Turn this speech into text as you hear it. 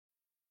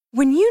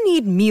When you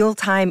need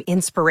mealtime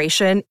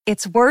inspiration,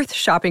 it's worth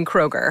shopping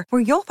Kroger,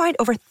 where you'll find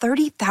over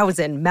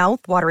 30,000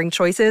 mouth-watering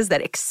choices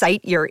that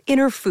excite your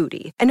inner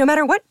foodie. And no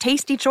matter what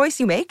tasty choice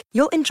you make,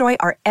 you'll enjoy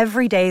our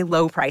everyday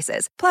low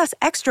prices, plus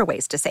extra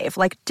ways to save,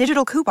 like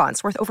digital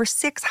coupons worth over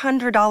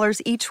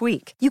 $600 each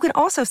week. You can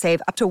also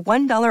save up to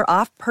 $1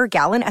 off per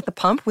gallon at the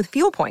pump with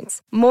fuel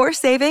points. More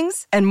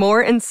savings and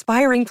more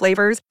inspiring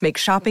flavors make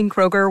shopping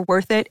Kroger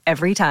worth it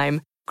every time.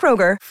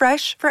 Kroger,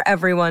 fresh for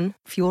everyone.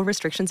 Fuel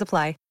restrictions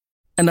apply.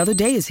 Another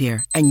day is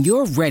here, and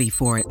you're ready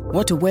for it.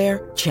 What to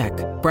wear? Check.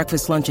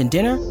 Breakfast, lunch, and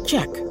dinner?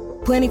 Check.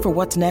 Planning for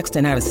what's next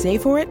and how to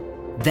save for it?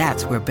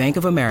 That's where Bank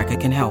of America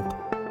can help.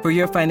 For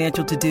your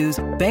financial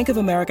to-dos, Bank of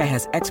America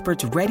has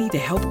experts ready to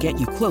help get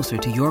you closer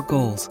to your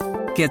goals.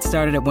 Get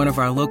started at one of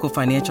our local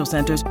financial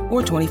centers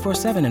or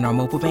 24/7 in our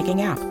mobile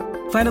banking app.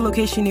 Find a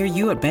location near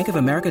you at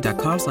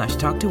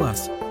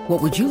bankofamerica.com/talktous.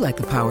 What would you like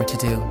the power to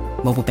do?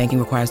 Mobile banking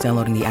requires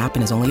downloading the app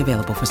and is only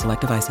available for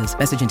select devices.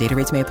 Message and data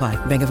rates may apply.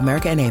 Bank of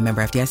America N.A.,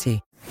 member FDIC.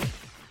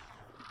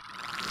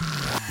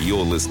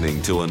 You're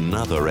listening to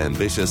another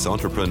Ambitious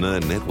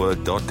Entrepreneur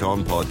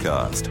Network.com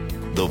podcast.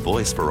 The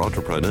voice for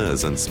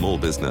entrepreneurs and small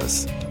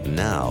business.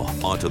 Now,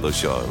 onto the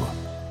show.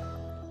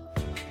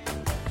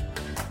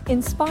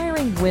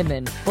 Inspiring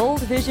women,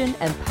 bold vision,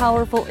 and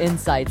powerful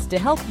insights to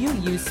help you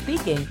use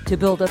speaking to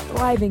build a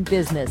thriving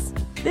business.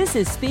 This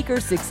is Speaker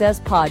Success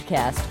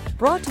Podcast,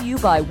 brought to you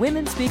by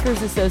Women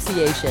Speakers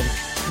Association.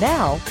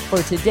 Now,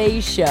 for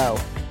today's show.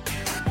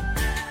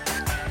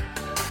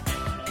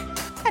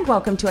 And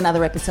welcome to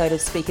another episode of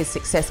Speaker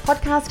Success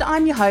Podcast.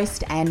 I'm your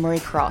host, Anne-Marie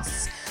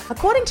Cross.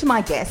 According to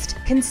my guest,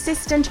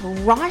 consistent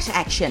right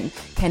action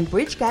can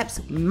bridge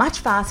gaps much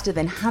faster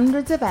than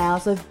hundreds of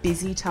hours of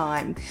busy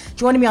time.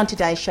 Joining me on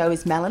today's show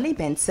is Melanie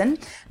Benson.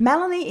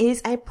 Melanie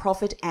is a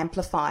profit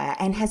amplifier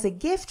and has a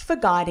gift for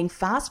guiding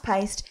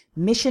fast-paced,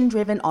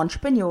 mission-driven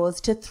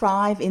entrepreneurs to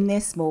thrive in their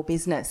small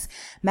business.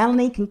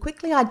 Melanie can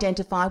quickly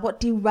identify what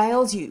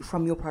derails you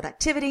from your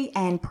productivity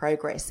and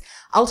progress,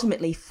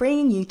 ultimately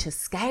freeing you to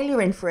scale your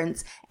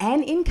influence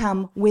and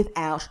income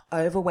without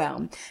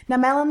overwhelm. Now,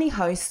 Melanie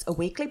hosts a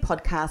weekly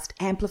podcast,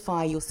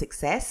 Amplify Your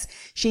Success.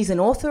 She's an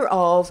author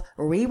of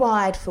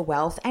Rewired for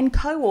Wealth and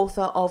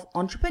co-author of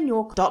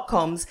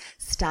Entrepreneur.com's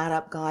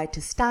Startup Guide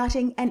to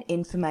Starting an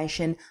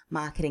Information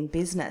Marketing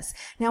Business.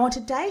 Now, on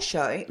today's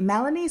show,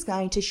 Melanie is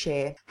going to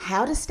share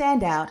how to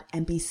stand out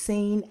and be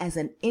seen as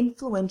an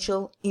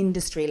influential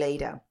industry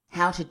leader,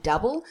 how to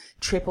double,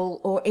 triple,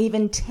 or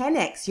even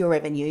 10x your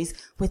revenues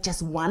with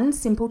just one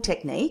simple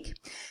technique.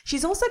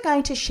 She's also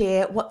going to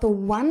share what the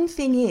one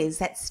thing is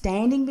that's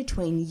standing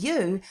between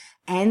you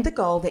and the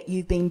goal that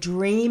you've been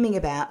dreaming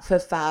about for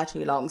far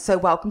too long. So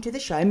welcome to the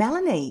show,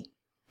 Melanie.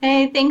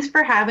 Hey, thanks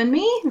for having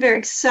me. Very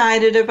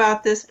excited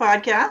about this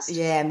podcast.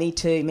 Yeah, me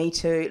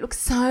too. Look,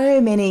 so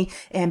many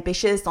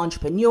ambitious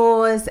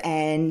entrepreneurs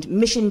and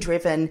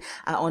mission-driven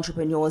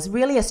entrepreneurs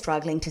really are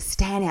struggling to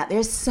stand out.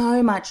 There's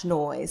so much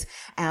noise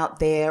out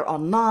there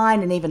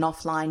online and even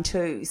offline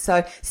too.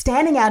 So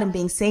standing out and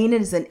being seen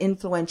as an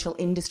influential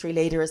industry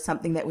leader is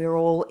something that we're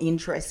all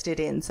interested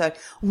in. So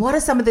what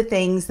are some of the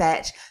things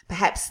that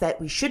perhaps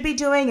that we should be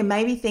doing and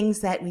maybe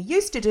things that we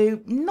used to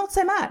do not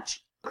so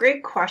much?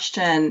 Great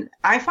question.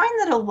 I find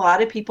that a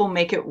lot of people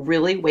make it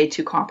really way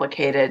too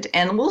complicated.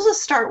 And we'll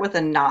just start with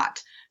a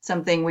not,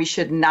 something we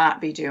should not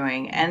be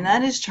doing. And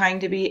that is trying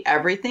to be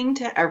everything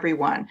to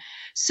everyone.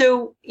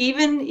 So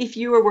even if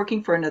you are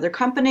working for another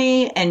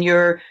company and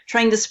you're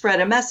trying to spread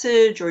a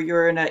message, or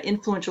you're in an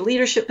influential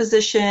leadership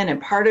position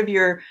and part of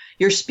your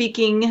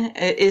speaking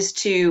is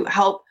to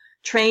help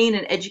train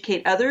and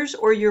educate others,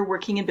 or you're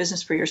working in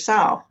business for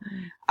yourself.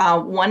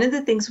 One of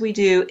the things we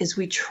do is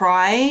we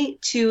try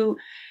to,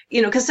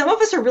 because some of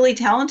us are really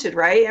talented,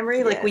 right, Emery?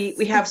 Yes. Like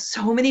we have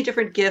so many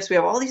different gifts. We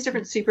have all these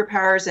different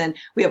superpowers and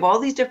we have all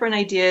these different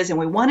ideas and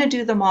we want to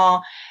do them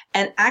all.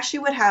 And actually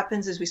what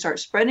happens is we start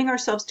spreading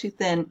ourselves too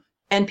thin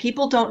and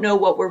people don't know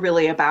what we're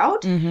really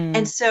about. Mm-hmm.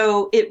 And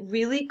so it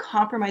really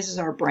compromises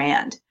our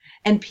brand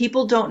and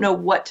people don't know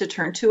what to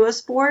turn to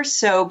us for.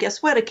 So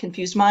guess what? A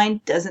confused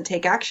mind doesn't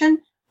take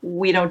action.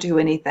 We don't do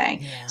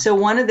anything. Yeah. So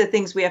one of the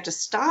things we have to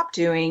stop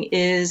doing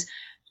is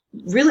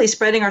really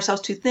spreading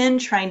ourselves too thin,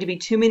 trying to be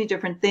too many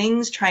different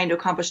things, trying to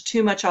accomplish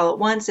too much all at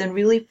once, and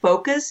really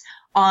focus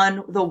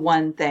on the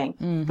one thing.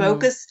 Mm-hmm.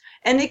 Focus,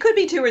 and it could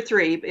be two or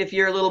three if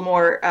you're a little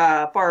more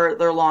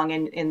farther along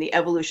in the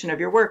evolution of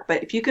your work.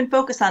 But if you can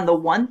focus on the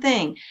one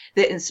thing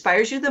that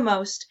inspires you the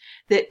most,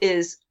 that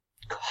is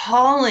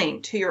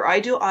calling to your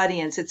ideal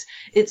audience,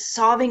 it's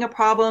solving a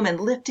problem and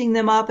lifting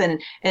them up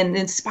and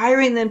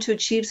inspiring them to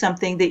achieve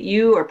something that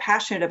you are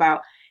passionate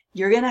about,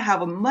 you're going to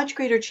have a much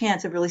greater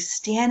chance of really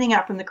standing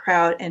out from the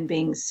crowd and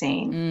being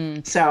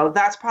seen. So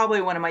that's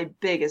probably one of my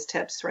biggest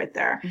tips right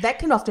there. That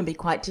can often be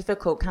quite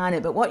difficult, can't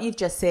it? But what you've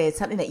just said,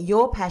 something that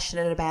you're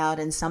passionate about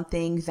and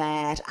something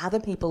that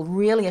other people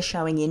really are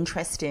showing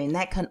interest in,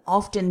 that can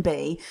often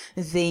be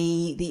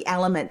the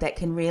element that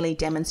can really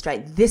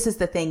demonstrate this is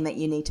the thing that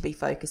you need to be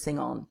focusing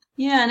on.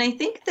 Yeah, and I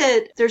think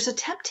that there's a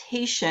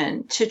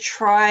temptation to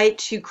try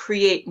to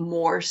create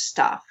more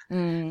stuff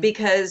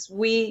because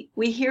we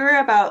hear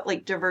about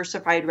like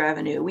diversified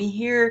revenue. We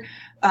hear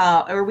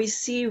or we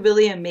see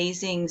really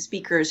amazing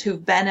speakers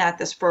who've been at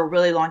this for a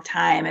really long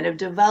time and have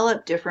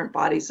developed different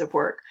bodies of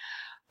work.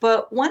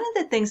 But one of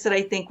the things that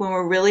I think when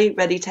we're really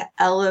ready to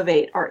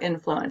elevate our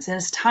influence and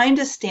it's time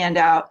to stand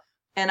out,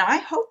 and I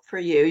hope for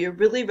you, you're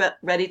really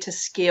ready to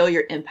scale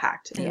your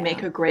impact and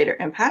make a greater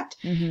impact,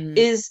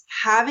 is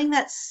having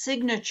that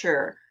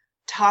signature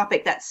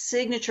topic, that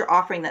signature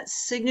offering, that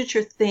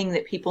signature thing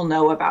that people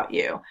know about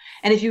you.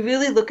 And if you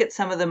really look at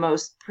some of the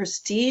most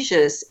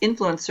prestigious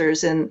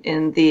influencers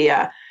in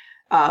the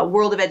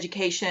world of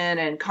education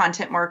and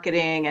content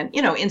marketing and,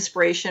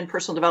 inspiration,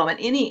 personal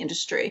development, any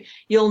industry,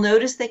 you'll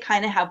notice they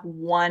kind of have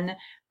one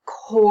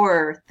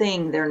core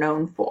thing they're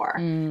known for.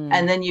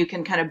 And then you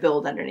can kind of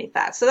build underneath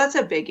that. So that's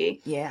a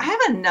biggie. Yeah. I have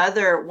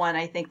another one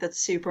I think that's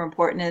super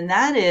important, and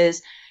that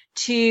is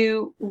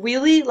to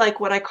really like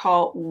what I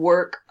call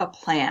work a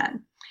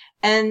plan.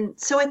 And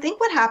so I think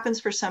what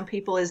happens for some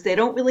people is they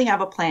don't really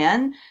have a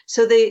plan.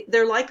 So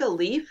they're like a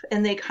leaf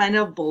and they kind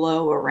of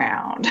blow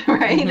around,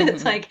 right?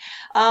 It's like,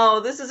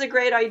 oh, this is a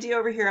great idea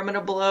over here. I'm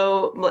going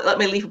to let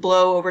my leaf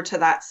blow over to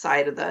that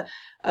side of the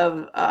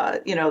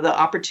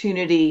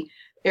opportunity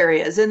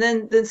areas. And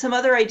then some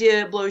other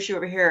idea blows you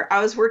over here.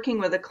 I was working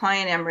with a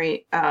client,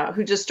 Emery,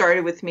 who just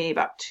started with me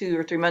about 2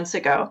 or 3 months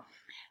ago.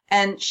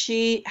 And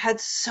she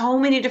had so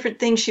many different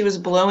things she was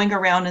blowing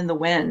around in the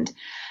wind.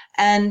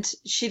 And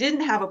she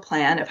didn't have a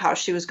plan of how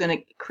she was going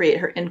to create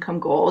her income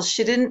goals.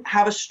 She didn't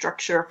have a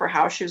structure for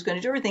how she was going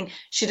to do everything.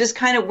 She just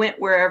kind of went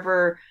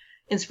wherever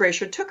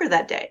inspiration took her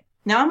that day.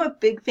 Now, I'm a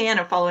big fan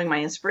of following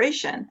my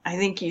inspiration. I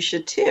think you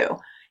should too.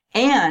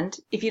 And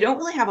if you don't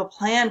really have a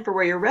plan for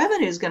where your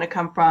revenue is going to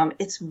come from,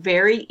 it's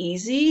very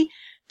easy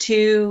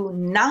to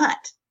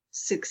not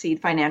succeed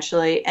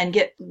financially and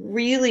get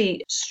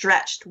really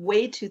stretched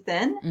way too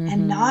thin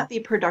and not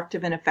be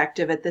productive and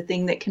effective at the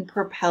thing that can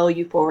propel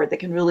you forward, that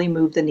can really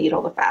move the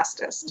needle the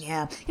fastest.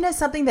 Yeah.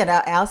 Something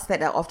that else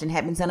that often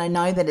happens, and I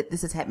know that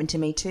this has happened to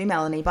me too,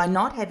 Melanie, by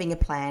not having a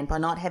plan, by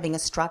not having a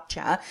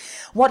structure,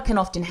 what can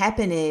often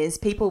happen is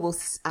people will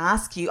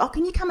ask you, oh,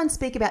 can you come and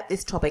speak about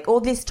this topic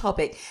or this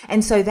topic?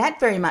 And so that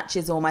very much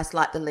is almost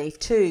like the leaf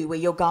too, where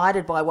you're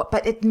guided by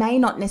but it may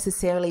not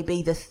necessarily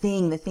be the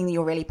thing that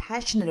you're really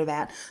passionate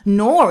about,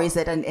 nor is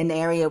it an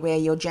area where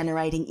you're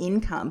generating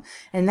income.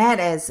 And that,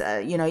 as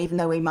even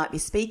though we might be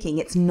speaking,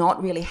 it's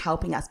not really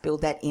helping us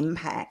build that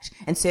impact,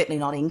 and certainly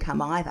not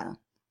income either.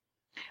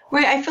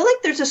 Right. I feel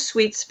like there's a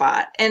sweet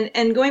spot.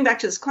 And going back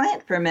to this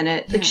client for a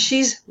minute, like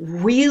she's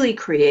really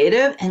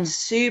creative and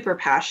super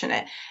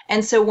passionate.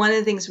 And so one of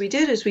the things we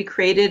did is we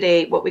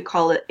created what we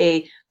call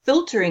a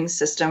filtering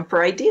system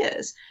for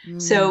ideas.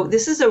 So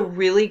this is a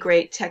really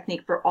great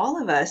technique for all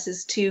of us,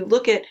 is to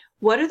look at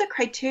what are the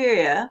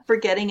criteria for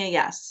getting a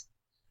yes?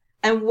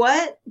 And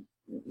what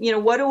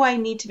do I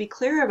need to be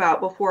clear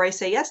about before I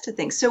say yes to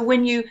things? So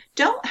when you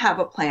don't have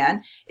a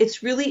plan,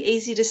 it's really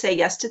easy to say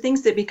yes to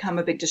things that become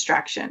a big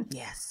distraction.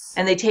 Yes.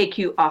 And they take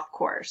you off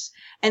course.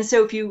 And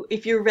so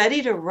if you're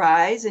ready to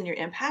rise in your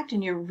impact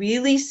and you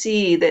really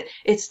see that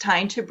it's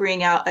time to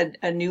bring out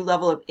a new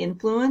level of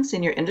influence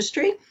in your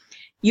industry,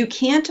 you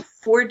can't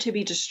afford to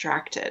be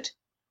distracted.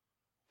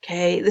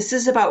 Okay. This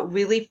is about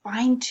really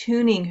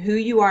fine-tuning who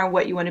you are and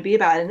what you want to be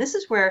about. And this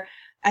is where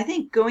I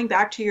think going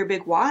back to your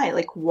big why,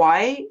 like,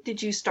 why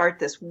did you start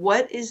this?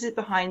 What is it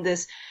behind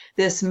this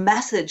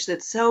message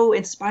that's so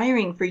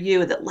inspiring for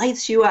you, that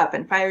lights you up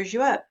and fires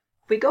you up?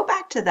 If we go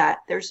back to that,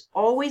 there's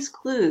always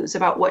clues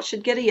about what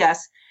should get a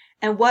yes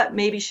and what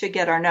maybe should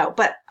get our no.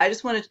 But I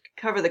just want to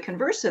cover the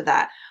converse of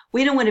that.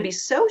 We don't want to be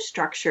so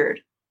structured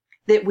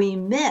that we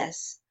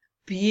miss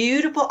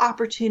beautiful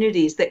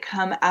opportunities that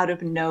come out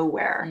of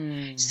nowhere.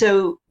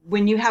 So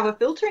when you have a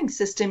filtering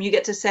system, you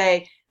get to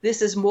say,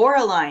 this is more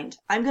aligned.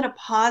 I'm going to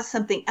pause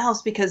something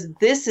else because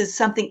this is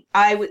something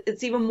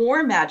it's even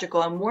more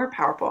magical and more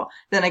powerful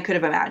than I could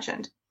have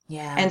imagined.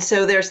 Yeah. And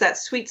so there's that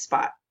sweet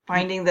spot,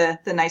 finding the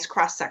nice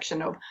cross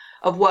section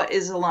of what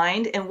is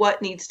aligned and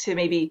what needs to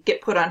maybe get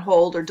put on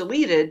hold or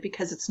deleted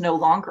because it's no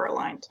longer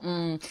aligned.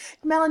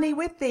 Melanie,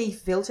 with the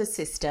filter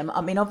system,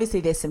 I mean, obviously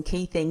there's some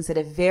key things that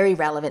are very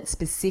relevant,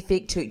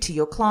 specific to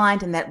your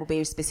client, and that will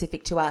be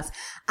specific to us.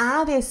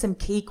 Are there some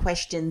key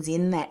questions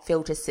in that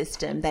filter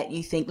system that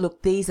you think,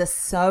 look, these are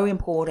so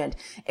important,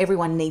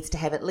 everyone needs to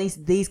have at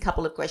least these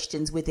couple of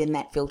questions within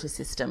that filter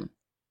system?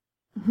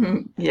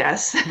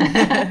 Yes.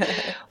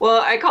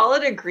 Well, I call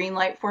it a green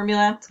light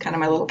formula. It's kind of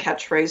my little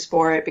catchphrase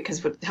for it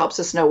because it helps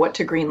us know what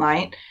to green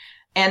light.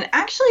 And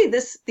actually,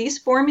 these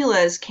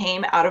formulas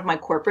came out of my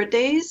corporate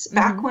days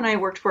back when I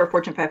worked for a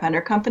Fortune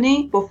 500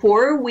 company.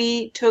 Before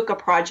we took a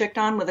project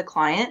on with a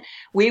client,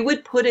 we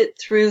would put it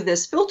through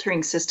this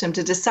filtering system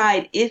to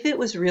decide if it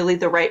was really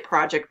the right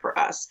project for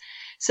us.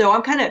 So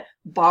I'm kind of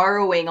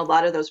borrowing a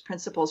lot of those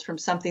principles from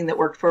something that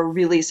worked for a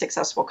really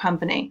successful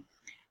company.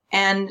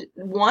 And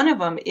one of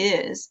them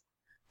is,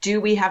 do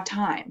we have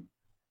time?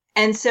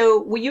 And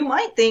so you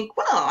might think,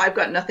 well, I've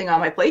got nothing on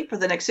my plate for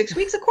the next 6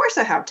 weeks. Of course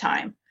I have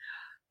time.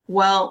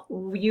 Well,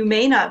 you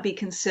may not be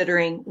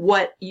considering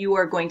what you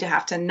are going to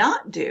have to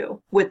not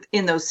do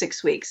within those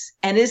 6 weeks.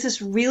 And is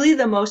this really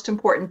the most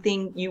important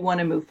thing you want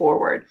to move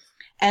forward?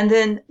 And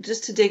then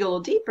just to dig a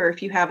little deeper,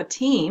 if you have a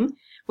team,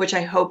 which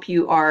I hope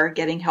you are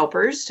getting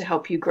helpers to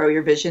help you grow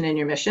your vision and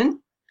your mission.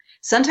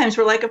 Sometimes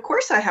we're like, of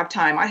course I have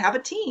time. I have a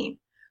team.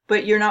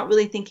 But you're not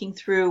really thinking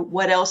through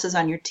what else is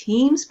on your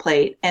team's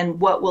plate and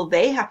what will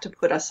they have to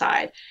put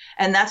aside.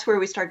 And that's where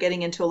we start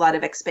getting into a lot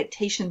of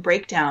expectation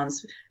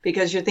breakdowns,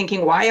 because you're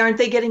thinking, why aren't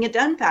they getting it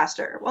done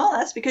faster? Well,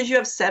 that's because you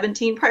have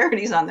 17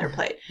 priorities on their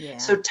plate. Yeah.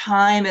 So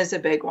time is a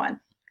big one.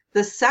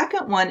 The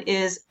second one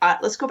is,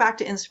 let's go back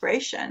to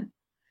inspiration.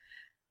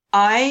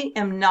 I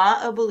am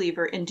not a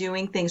believer in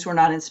doing things we're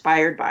not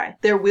inspired by.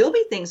 There will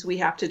be things we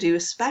have to do,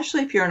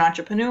 especially if you're an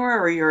entrepreneur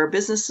or you're a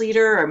business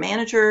leader or a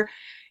manager.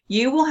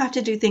 You will have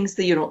to do things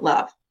that you don't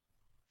love.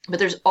 But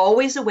there's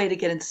always a way to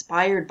get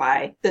inspired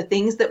by the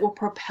things that will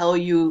propel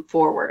you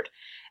forward.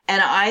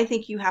 And I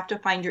think you have to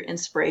find your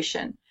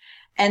inspiration.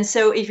 And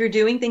so if you're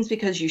doing things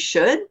because you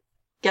should,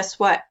 guess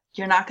what?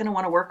 You're not going to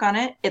want to work on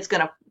it. It's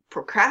going to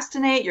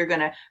procrastinate. You're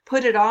going to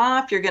put it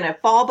off. You're going to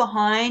fall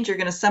behind. You're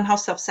going to somehow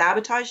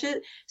self-sabotage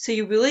it. So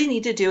you really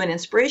need to do an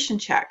inspiration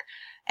check.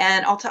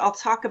 And I'll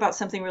talk about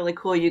something really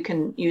cool you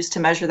can use to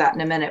measure that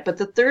in a minute. But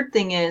the third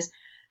thing is,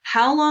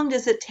 how long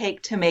does it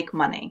take to make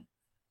money?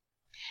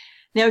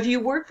 Now, if you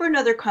work for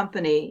another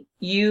company,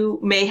 you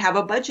may have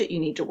a budget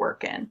you need to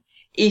work in.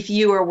 If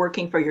you are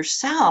working for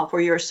yourself, or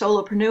you're a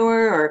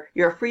solopreneur, or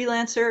you're a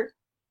freelancer,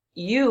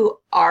 you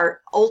are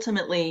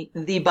ultimately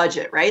the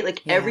budget, right?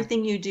 Like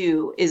everything you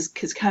do is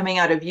coming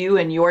out of you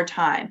and your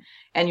time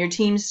and your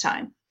team's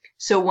time.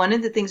 So one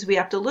of the things we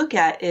have to look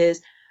at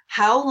is,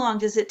 how long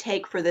does it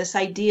take for this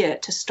idea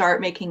to start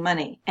making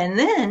money? And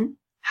then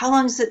how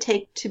long does it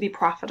take to be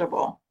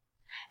profitable?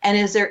 And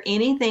is there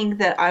anything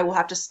that I will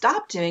have to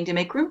stop doing to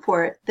make room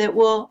for it that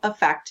will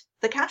affect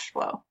the cash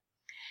flow?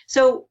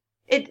 So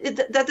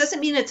that doesn't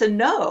mean it's a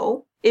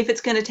no if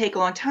it's going to take a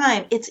long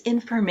time. It's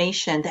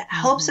information that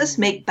helps us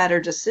make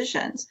better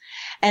decisions.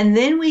 And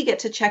then we get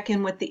to check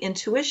in with the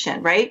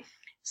intuition, right?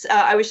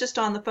 I was just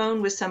on the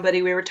phone with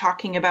somebody. We were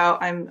talking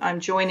about, I'm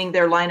joining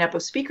their lineup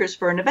of speakers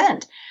for an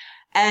event.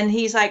 And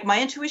he's like,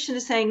 my intuition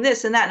is saying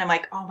this and that. And I'm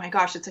like, oh my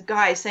gosh, it's a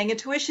guy saying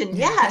intuition.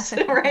 Yes,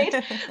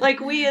 right?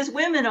 Like we as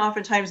women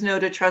oftentimes know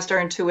to trust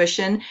our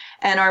intuition,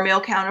 and our male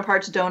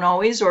counterparts don't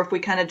always. Or if we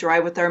kind of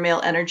drive with our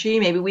male energy,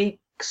 maybe we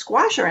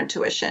squash our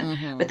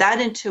intuition. But that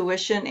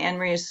intuition,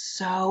 Anne-Marie, is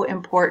so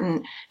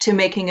important to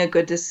making a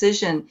good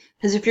decision.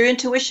 Because if your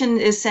intuition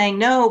is saying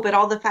no, but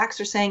all the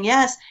facts are saying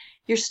yes,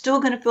 you're still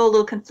going to feel a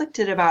little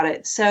conflicted about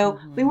it. So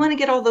we want to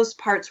get all those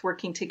parts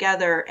working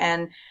together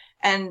and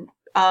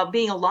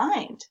being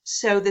aligned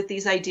so that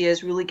these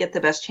ideas really get the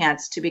best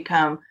chance to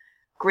become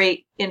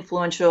great,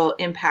 influential,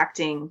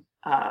 impacting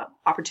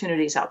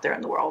opportunities out there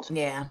in the world.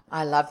 Yeah,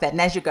 I love that.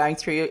 And as you're going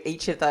through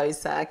each of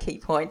those key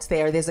points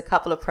there's a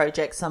couple of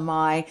projects on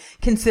my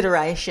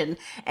consideration,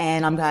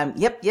 and I'm going,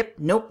 yep,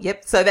 nope,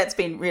 yep. So that's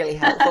been really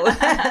helpful.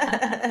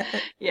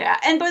 Yeah.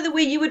 And by the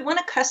way, you would want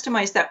to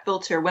customize that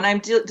filter. When I'm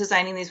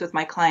designing these with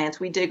my clients,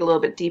 we dig a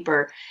little bit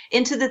deeper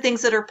into the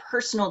things that are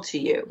personal to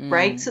you,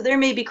 right? So there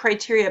may be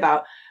criteria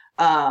about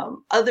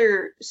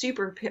other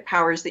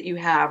superpowers that you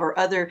have, or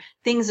other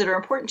things that are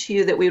important to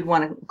you that we would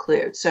want to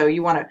include. So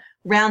you want to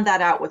round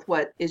that out with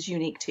what is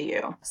unique to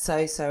you.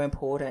 So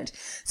important.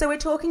 So we're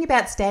talking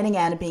about standing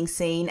out and being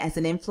seen as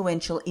an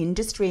influential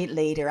industry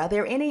leader. Are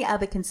there any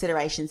other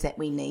considerations that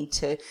we need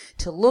to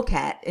look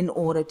at in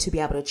order to be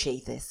able to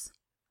achieve this?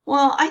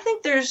 Well, I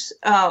think there's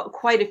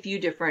quite a few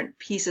different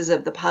pieces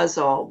of the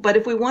puzzle, but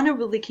if we want to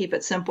really keep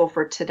it simple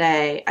for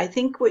today, I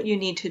think what you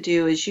need to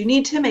do is you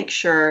need to make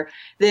sure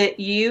that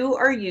you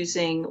are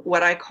using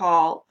what I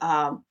call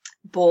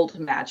bold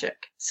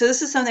magic. So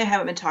this is something I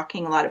haven't been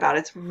talking a lot about.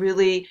 It's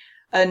really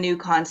a new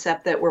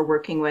concept that we're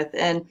working with.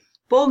 And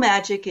bold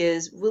magic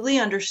is really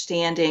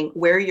understanding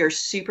where your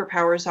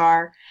superpowers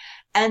are,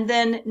 and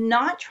then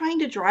not trying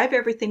to drive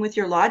everything with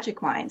your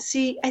logic mind.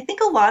 See, I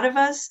think a lot of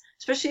us,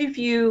 especially if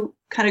you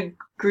kind of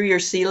grew your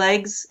sea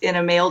legs in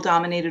a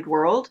male-dominated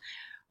world,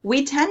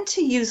 we tend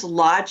to use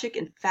logic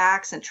and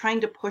facts and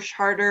trying to push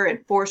harder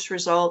and force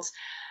results.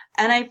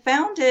 And I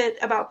found it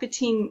about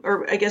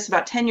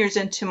 10 years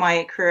into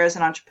my career as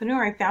an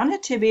entrepreneur, I found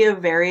it to be a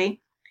very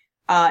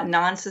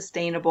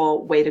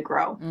non-sustainable way to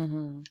grow.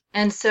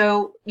 And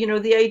so,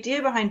 the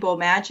idea behind bold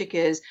magic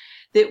is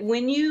that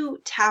when you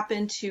tap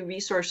into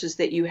resources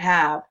that you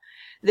have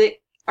that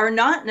are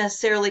not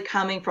necessarily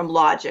coming from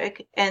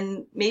logic,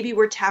 and maybe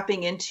we're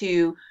tapping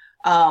into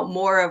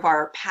more of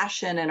our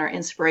passion and our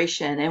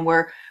inspiration, and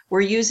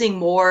we're using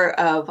more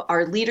of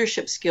our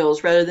leadership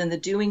skills rather than the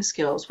doing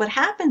skills, what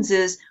happens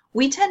is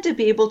we tend to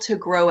be able to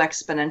grow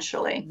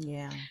exponentially.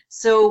 Yeah.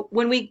 So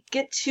when we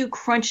get too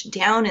crunched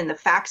down in the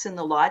facts and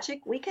the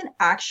logic, we can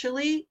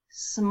actually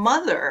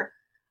smother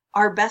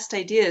our best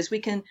ideas. We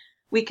can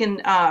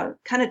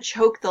kind of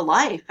choke the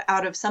life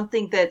out of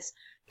something that's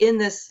in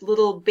this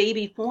little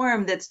baby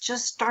form that's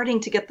just starting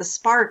to get the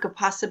spark of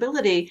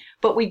possibility,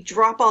 but we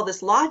drop all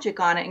this logic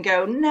on it and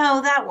go,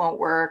 no, that won't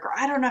work, or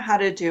I don't know how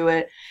to do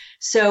it.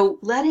 So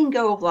letting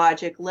go of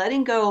logic,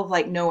 letting go of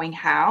like knowing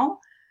how.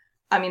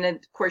 I mean, of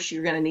course,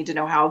 you're going to need to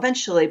know how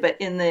eventually, but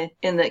in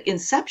the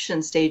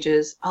inception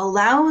stages,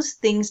 allows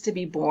things to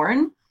be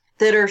born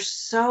that are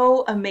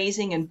so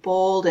amazing and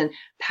bold and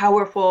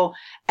powerful.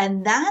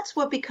 And that's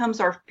what becomes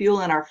our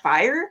fuel and our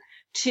fire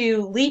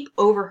to leap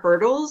over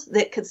hurdles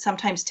that could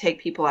sometimes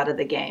take people out of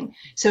the game.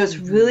 So it's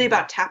really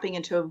about tapping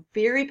into a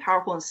very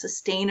powerful and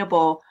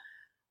sustainable,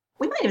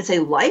 we might even say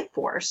life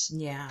force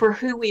for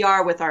who we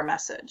are with our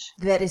message.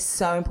 That is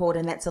so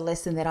important. That's a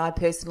lesson that I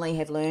personally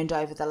have learned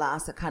over the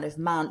last kind of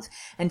month.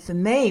 And for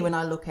me, when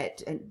I look at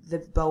the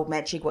bold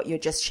magic, what you're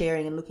just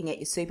sharing and looking at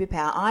your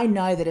superpower, I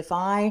know that if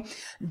I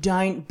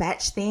don't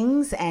batch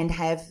things and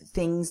have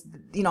things,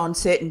 you know, on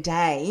certain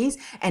days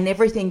and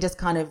everything just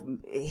kind of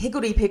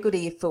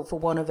higgledy-piggledy for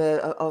want of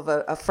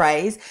a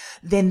phrase,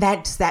 then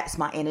that's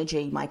my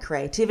energy, my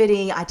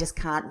creativity. I just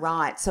can't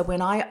write. So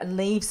when I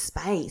leave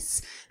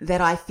space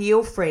that I feel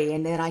free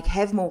and that I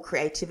have more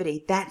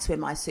creativity, that's when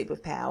my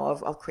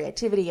superpower of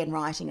creativity and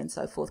writing and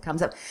so forth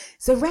comes up.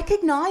 So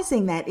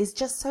recognizing that is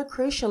just so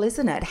crucial,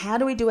 isn't it? How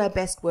do we do our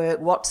best work?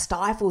 What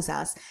stifles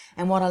us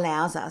and what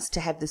allows us to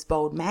have this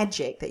bold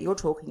magic that you're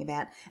talking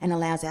about and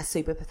allows our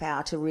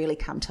superpower to really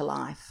come to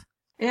life?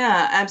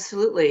 Yeah,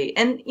 absolutely.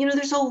 And, you know,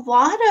 there's a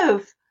lot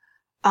of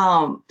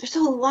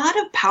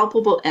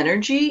palpable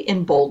energy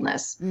in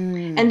boldness.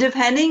 And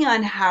depending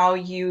on how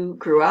you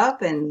grew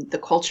up and the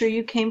culture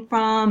you came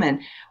from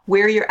and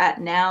where you're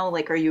at now,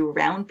 like, are you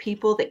around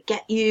people that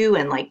get you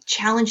and like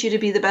challenge you to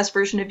be the best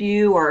version of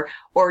you, or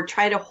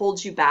try to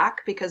hold you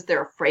back because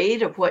they're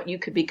afraid of what you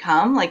could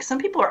become? Like, some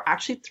people are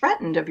actually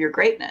threatened of your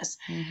greatness.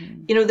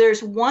 You know,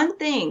 there's one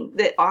thing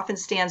that often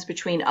stands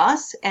between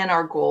us and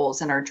our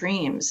goals and our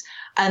dreams,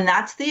 and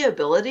that's the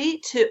ability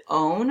to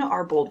own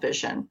our bold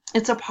vision.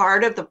 It's a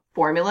part of the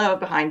formula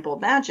behind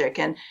Bold Magic.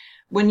 And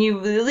when you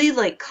really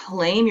like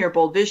claim your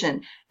bold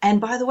vision, and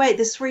by the way,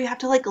 this is where you have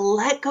to like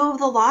let go of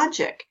the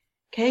logic.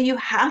 Okay. You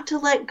have to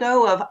let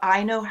go of,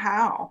 I know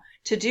how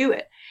to do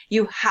it.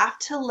 You have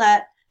to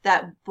let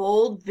that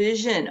bold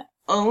vision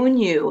own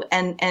you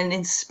and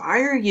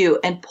inspire you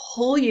and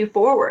pull you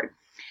forward.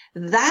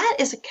 That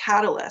is a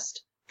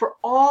catalyst for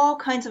all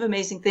kinds of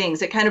amazing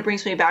things. It kind of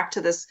brings me back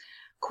to this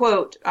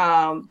quote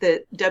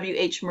that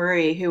W.H.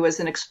 Murray, who was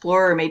an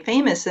explorer, made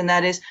famous, and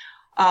that is,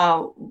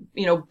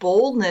 you know,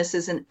 boldness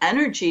is an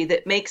energy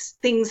that makes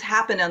things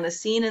happen on the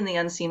seen and the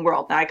unseen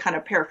world. Now, I kind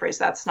of paraphrase,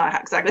 that's not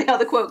exactly how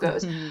the quote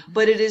goes,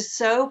 but it is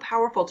so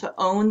powerful to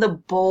own the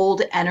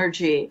bold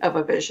energy of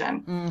a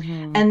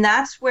vision. And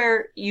that's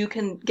where you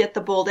can get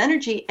the bold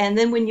energy. And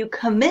then when you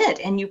commit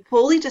and you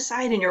fully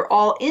decide and you're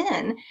all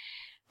in,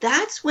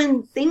 that's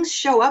when things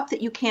show up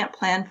that you can't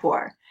plan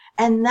for.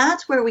 And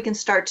that's where we can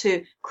start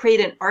to create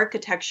an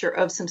architecture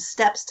of some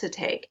steps to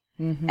take.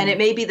 And it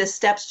may be the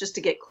steps just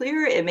to get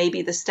clear. It may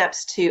be the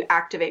steps to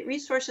activate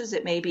resources.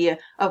 It may be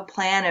a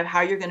plan of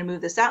how you're going to move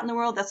this out in the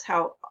world. That's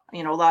how,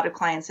 you know, a lot of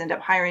clients end up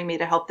hiring me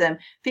to help them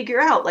figure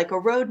out like a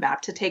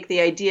roadmap to take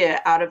the idea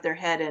out of their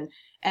head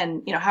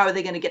and you know, how are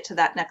they going to get to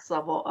that next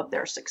level of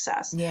their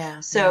success?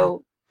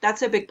 So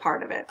that's a big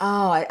part of it.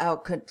 Oh, I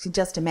could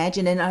just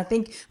imagine. And I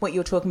think what you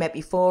were talking about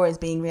before is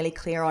being really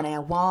clear on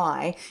our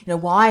why. You know,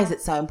 why is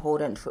it so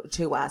important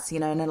to us, you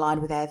know, and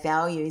aligned with our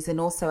values, and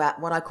also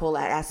what I call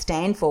our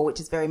stand for, which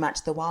is very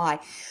much the why.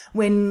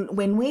 When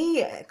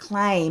we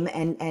claim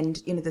and,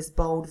 you know, this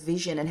bold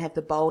vision and have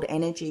the bold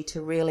energy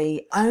to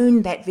really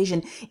own that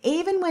vision,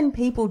 even when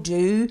people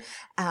do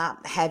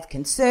have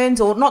concerns,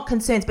 or not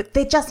concerns, but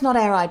they're just not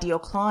our ideal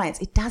clients,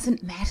 it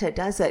doesn't matter,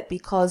 does it?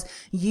 Because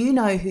you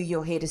know who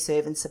you're here to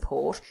serve and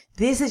support.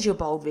 This is your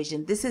bold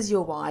vision. This is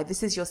your why.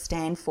 This is your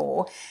stand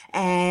for,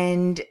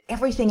 and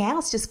everything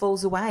else just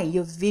falls away.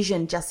 Your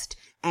vision just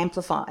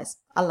amplifies.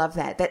 I love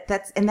that.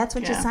 That's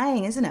what you're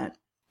saying, isn't it?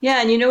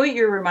 Yeah. And you know what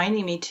you're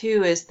reminding me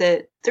too is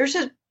that there's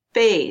a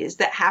phase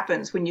that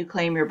happens when you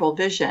claim your bold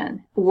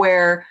vision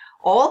where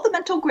all the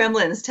mental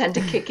gremlins tend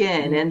to kick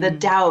in and the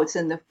doubts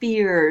and the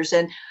fears,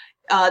 and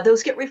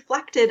those get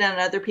reflected on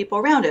other people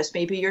around us.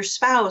 Maybe your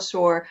spouse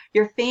or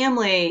your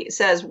family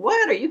says,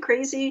 what, are you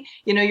crazy?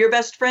 You know, your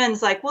best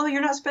friend's like, well,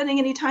 you're not spending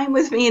any time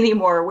with me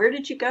anymore. Where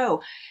did you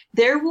go?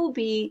 There will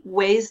be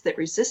ways that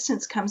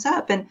resistance comes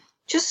up. And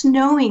just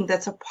knowing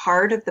that's a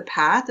part of the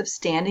path of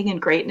standing in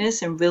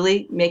greatness and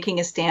really making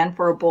a stand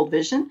for a bold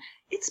vision,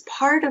 it's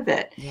part of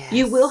it. Yes.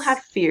 You will have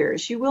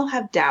fears. You will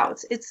have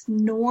doubts. It's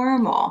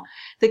normal.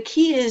 The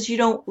key is you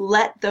don't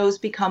let those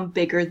become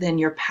bigger than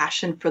your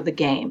passion for the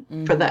game,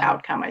 for the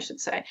outcome, I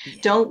should say. Yeah.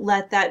 Don't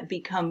let that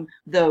become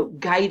the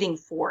guiding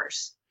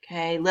force.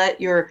 Okay, let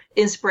your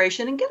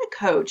inspiration and get a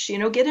coach,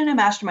 get in a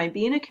mastermind,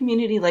 be in a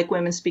community like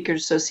Women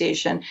Speakers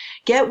Association,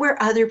 get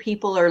where other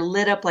people are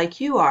lit up like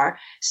you are,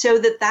 so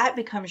that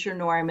becomes your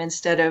norm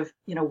instead of,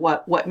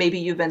 what maybe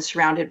you've been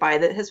surrounded by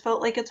that has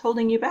felt like it's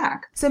holding you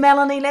back. So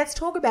Melanie, let's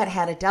talk about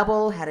how to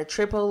double, how to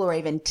triple, or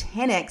even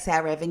 10x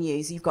our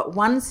revenues. You've got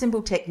one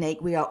simple technique.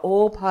 We are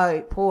all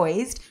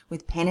poised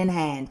with pen in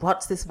hand.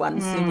 What's this one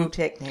simple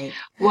technique?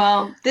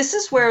 Well, this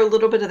is where a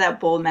little bit of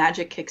that bold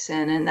magic kicks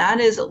in, and that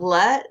is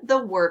let the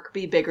work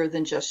be bigger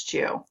than just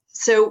you.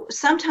 So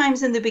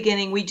sometimes in the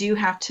beginning, we do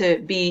have to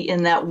be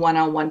in that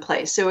one-on-one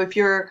place. So if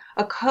you're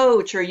a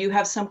coach or you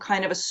have some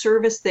kind of a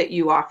service that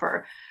you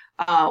offer,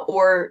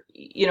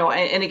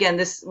 and again,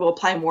 this will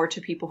apply more to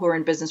people who are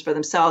in business for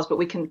themselves, but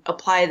we can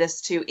apply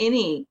this to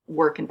any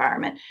work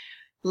environment.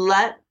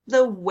 Let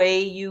the way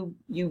you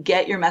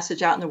get your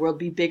message out in the world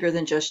be bigger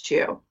than just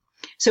you.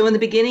 So in the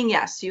beginning,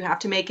 yes, you have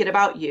to make it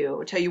about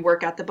you until you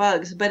work out the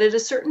bugs. But at a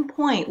certain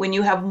point, when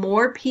you have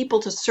more people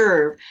to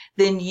serve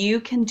than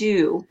you can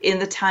do in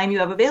the time you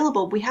have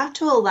available, we have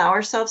to allow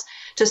ourselves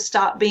to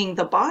stop being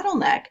the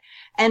bottleneck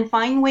and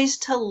find ways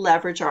to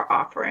leverage our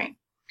offering.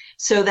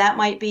 So that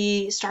might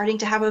be starting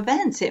to have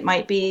events. It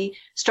might be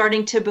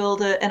starting to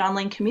build an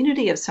online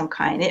community of some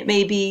kind. It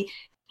may be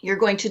you're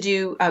going to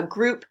do a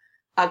group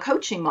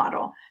coaching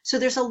model. So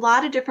there's a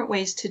lot of different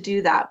ways to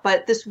do that.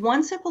 But this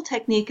one simple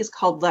technique is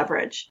called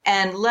leverage.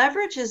 And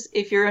leverage is,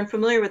 if you're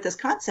unfamiliar with this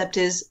concept,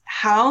 is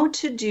how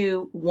to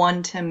do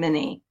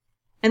one-to-many.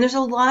 And there's a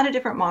lot of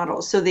different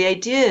models. So the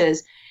idea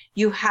is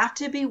you have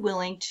to be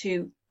willing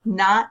to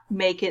not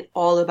make it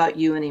all about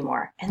you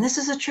anymore. And this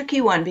is a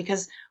tricky one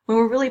because when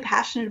we're really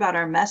passionate about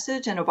our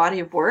message and a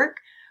body of work,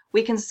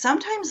 we can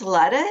sometimes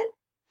let it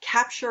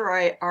capture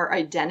our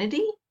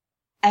identity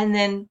and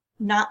then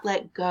not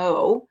let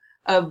go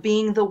of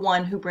being the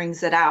one who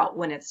brings it out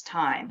when it's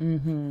time.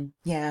 Mm-hmm.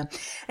 Yeah.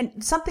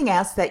 And something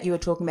else that you're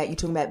talking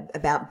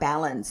about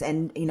balance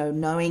and,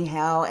 knowing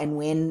how and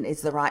when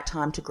is the right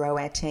time to grow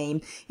our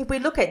team. If we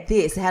look at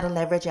this, how to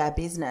leverage our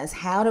business,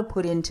 how to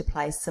put into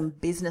place some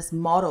business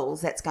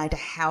models that's going to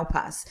help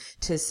us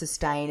to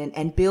sustain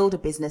and build a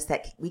business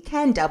that we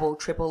can double,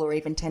 triple, or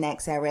even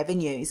 10x our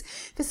revenues.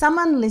 For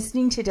someone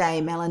listening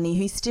today, Melanie,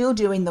 who's still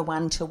doing the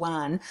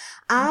one-to-one,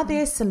 are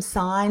there some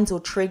signs or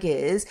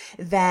triggers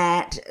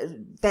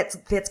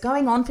that's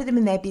going on for them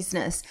in their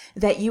business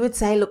that you would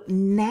say, look,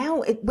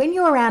 now when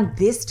you're around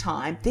this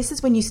time, this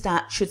is when you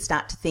should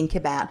start to think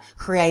about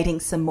creating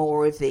some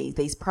more of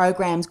these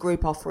programs,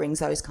 group offerings,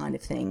 those kind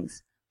of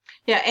things?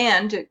 Yeah,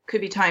 and it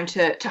could be time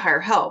to hire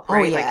help,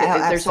 right? Oh,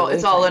 yeah,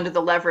 it's all under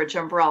the leverage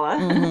umbrella.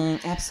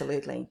 Mm-hmm,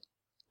 absolutely.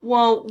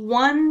 Well,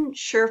 one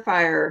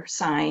surefire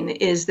sign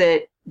is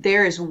that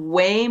there is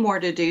way more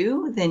to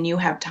do than you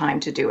have time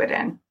to do it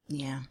in.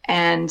 Yeah.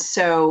 And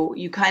so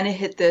you kind of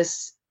hit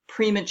this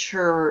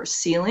premature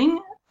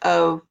ceiling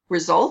of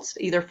results,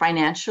 either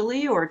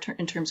financially or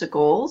in terms of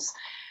goals.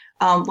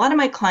 A lot of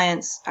my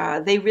clients,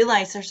 they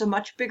realize there's a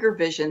much bigger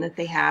vision that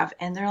they have,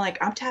 and they're like,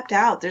 I'm tapped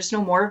out. There's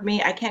no more of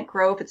me. I can't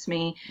grow if it's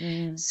me.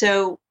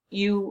 So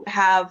you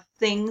have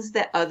things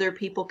that other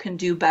people can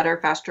do better,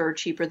 faster, or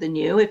cheaper than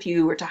you if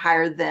you were to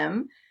hire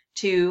them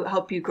to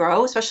help you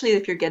grow, especially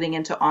if you're getting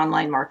into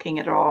online marketing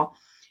at all.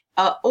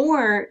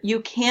 Or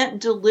you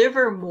can't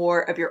deliver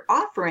more of your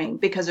offering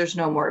because there's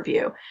no more of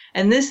you.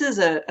 And this is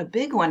a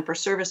big one for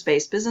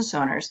service-based business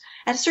owners.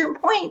 At a certain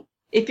point,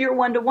 if you're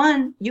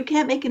one-to-one, you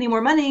can't make any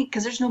more money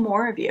because there's no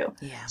more of you.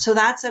 Yeah. So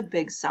that's a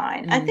big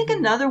sign. I think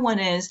another one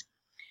is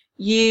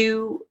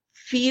you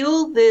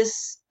feel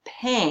this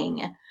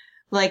pang,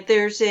 like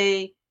there's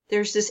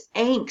this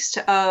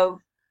angst of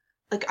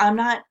like, I'm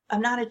not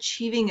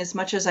achieving as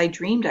much as I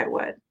dreamed I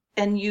would.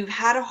 And you've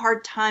had a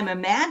hard time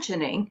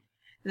imagining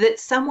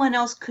that someone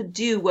else could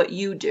do what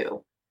you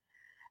do.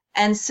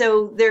 And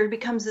so there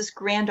becomes this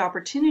grand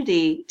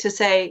opportunity to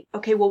say,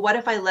 okay, well, what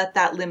if I let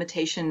that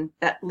limitation,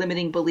 that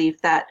limiting belief,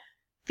 that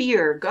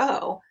fear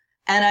go,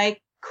 and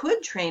I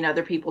could train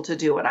other people to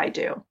do what I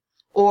do,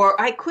 or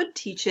I could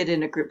teach it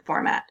in a group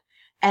format.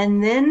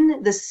 And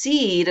then the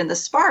seed and the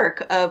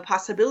spark of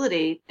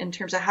possibility in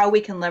terms of how we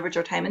can leverage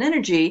our time and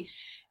energy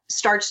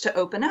starts to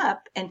open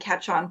up and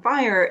catch on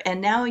fire. And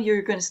now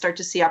you're going to start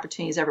to see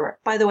opportunities everywhere.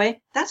 By the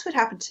way, that's what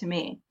happened to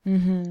me.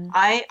 Mm-hmm.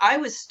 I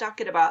was stuck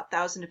at about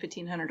 $1,000 to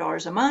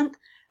 $1,500 a month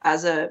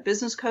as a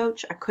business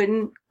coach. I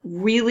couldn't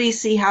really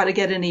see how to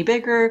get any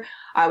bigger.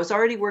 I was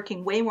already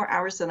working way more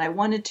hours than I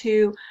wanted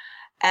to.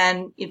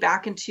 And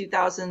back in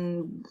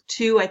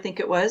 2002, I think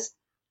it was,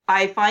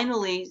 I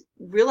finally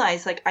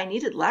realized like I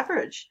needed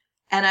leverage.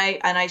 And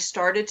I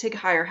started to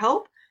hire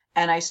help,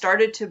 and I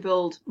started to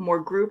build more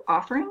group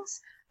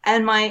offerings.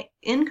 And my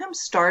income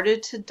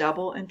started to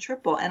double and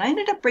triple. And I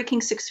ended up breaking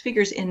 6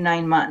 figures in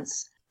 9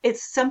 months.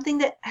 It's something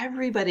that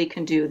everybody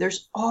can do.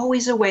 There's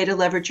always a way to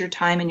leverage your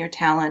time and your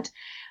talent.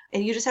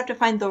 And you just have to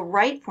find the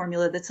right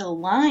formula that's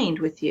aligned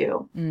with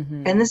you.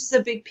 Mm-hmm. And this is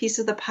a big piece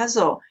of the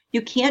puzzle.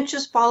 You can't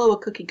just follow a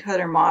cookie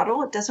cutter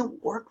model. It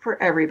doesn't work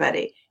for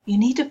everybody. You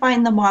need to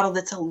find the model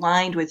that's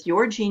aligned with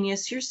your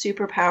genius, your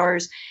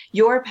superpowers,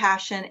 your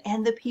passion,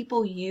 and the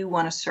people you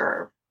want to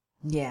serve.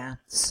 Yeah,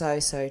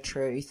 so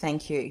true.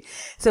 Thank you.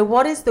 So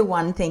what is the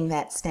one thing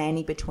that's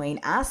standing between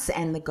us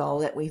and the goal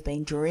that we've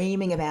been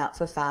dreaming about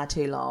for far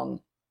too long?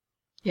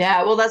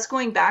 Yeah, well, that's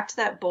going back to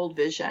that bold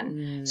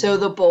vision. So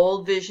the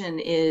bold vision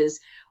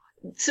is,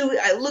 so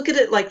I look at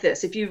it like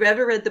this. If you've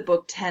ever read the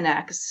book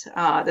 10X,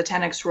 the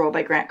 10X Rule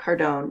by Grant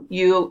Cardone,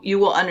 you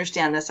will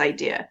understand this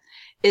idea,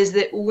 is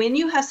that when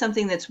you have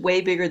something that's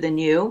way bigger than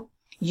you,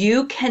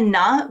 you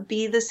cannot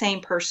be the same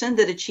person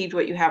that achieved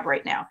what you have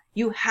right now.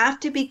 You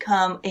have to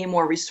become a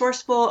more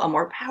resourceful, a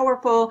more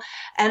powerful,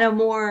 and a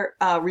more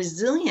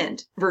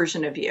resilient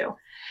version of you.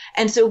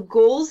 And so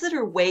goals that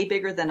are way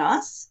bigger than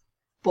us,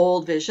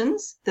 bold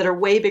visions that are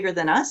way bigger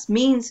than us,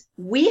 means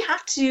we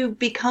have to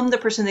become the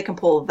person that can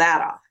pull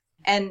that off.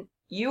 And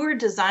you are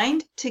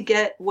designed to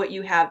get what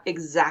you have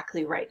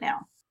exactly right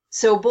now.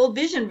 So bold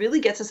vision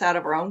really gets us out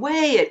of our own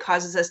way. It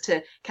causes us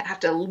to have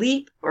to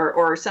leap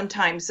or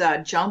sometimes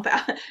jump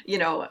out,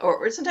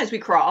 or sometimes we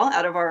crawl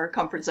out of our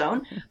comfort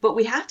zone. But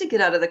we have to get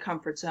out of the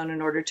comfort zone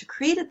in order to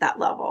create at that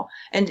level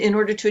and in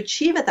order to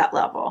achieve at that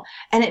level.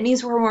 And it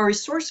means we're more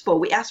resourceful.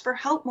 We ask for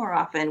help more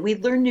often. We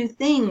learn new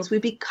things. We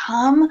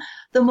become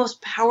the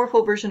most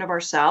powerful version of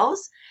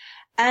ourselves.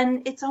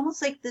 And it's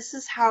almost like this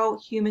is how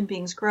human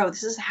beings grow.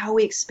 This is how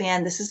we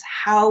expand. This is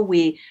how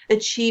we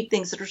achieve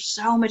things that are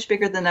so much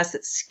bigger than us,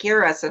 that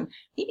scare us and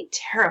maybe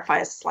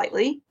terrify us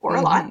slightly or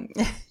a lot,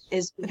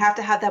 is we have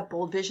to have that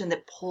bold vision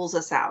that pulls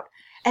us out.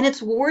 And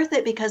it's worth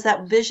it because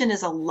that vision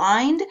is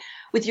aligned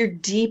with your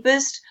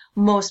deepest,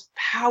 most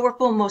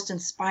powerful, most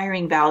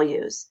inspiring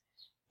values.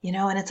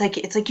 And it's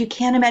like you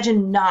can't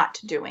imagine not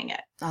doing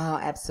it. Oh,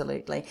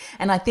 absolutely.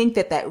 And I think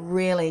that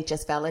really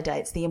just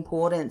validates the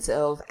importance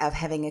of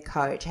having a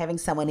coach, having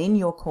someone in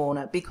your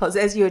corner, because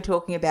as you were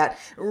talking about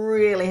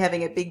really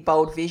having a big,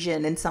 bold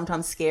vision and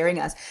sometimes scaring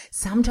us,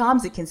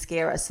 sometimes it can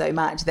scare us so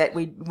much that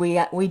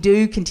we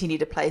do continue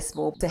to play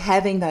small. So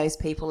having those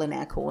people in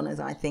our corners,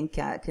 I think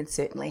can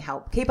certainly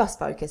help keep us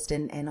focused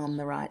and on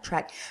the right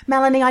track.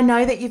 Melanie, I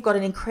know that you've got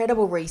an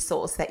incredible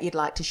resource that you'd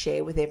like to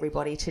share with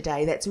everybody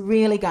today that's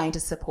really going to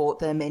support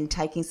them in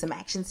taking some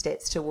action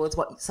steps towards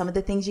what some of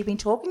the things you've been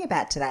talking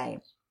about today.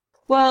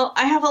 Well,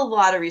 I have a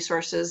lot of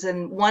resources,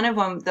 and one of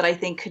them that I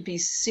think could be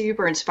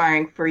super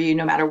inspiring for you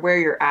no matter where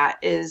you're at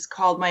is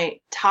called my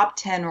Top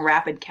 10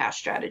 Rapid Cash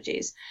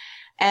Strategies.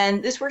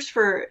 And this works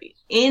for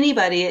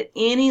anybody at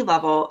any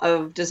level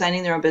of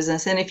designing their own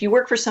business. And if you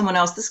work for someone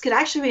else, this could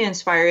actually be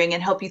inspiring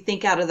and help you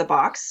think out of the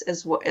box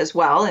as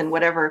well in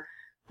whatever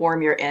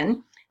form you're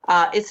in.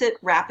 It's at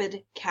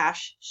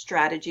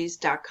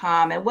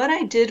rapidcashstrategies.com. And what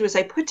I did was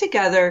I put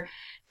together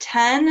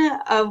 10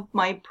 of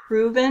my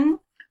proven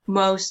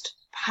most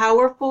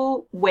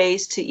powerful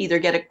ways to either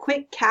get a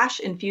quick cash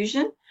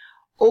infusion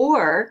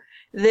or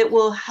that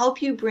will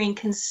help you bring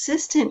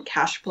consistent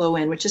cash flow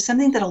in, which is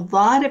something that a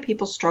lot of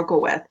people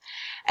struggle with.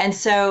 And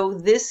so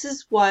this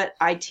is what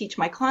I teach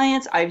my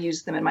clients. I've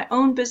used them in my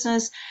own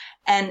business.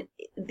 And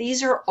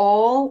these are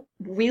all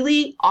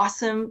really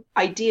awesome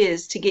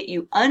ideas to get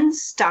you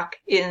unstuck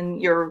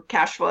in your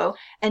cash flow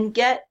and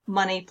get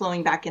money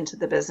flowing back into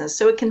the business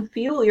so it can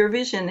fuel your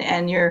vision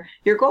and your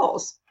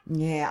goals.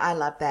 Yeah, I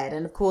love that.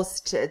 And of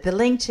course, the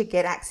link to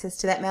get access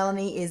to that,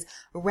 Melanie, is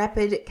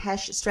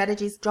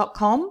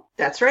rapidcashstrategies.com.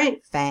 That's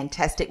right.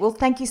 Fantastic. Well,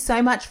 thank you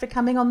so much for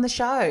coming on the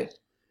show.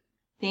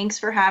 Thanks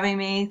for having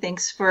me.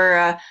 Thanks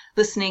for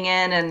listening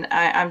in. And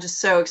I'm just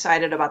so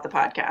excited about the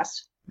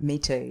podcast. Me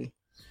too.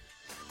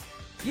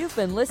 You've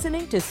been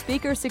listening to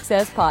Speaker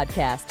Success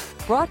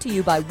Podcast, brought to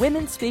you by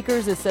Women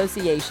Speakers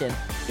Association.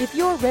 If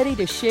you're ready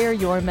to share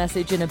your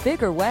message in a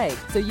bigger way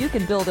so you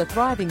can build a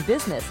thriving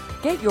business,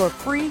 get your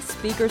free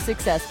Speaker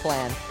Success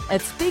Plan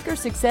at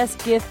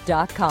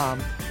speakersuccessgift.com.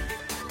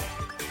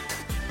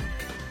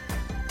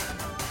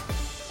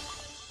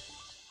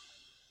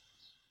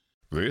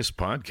 This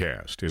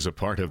podcast is a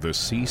part of the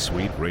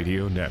C-Suite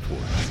Radio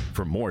Network.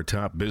 For more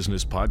top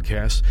business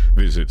podcasts,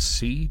 visit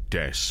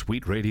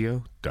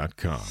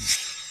c-suiteradio.com.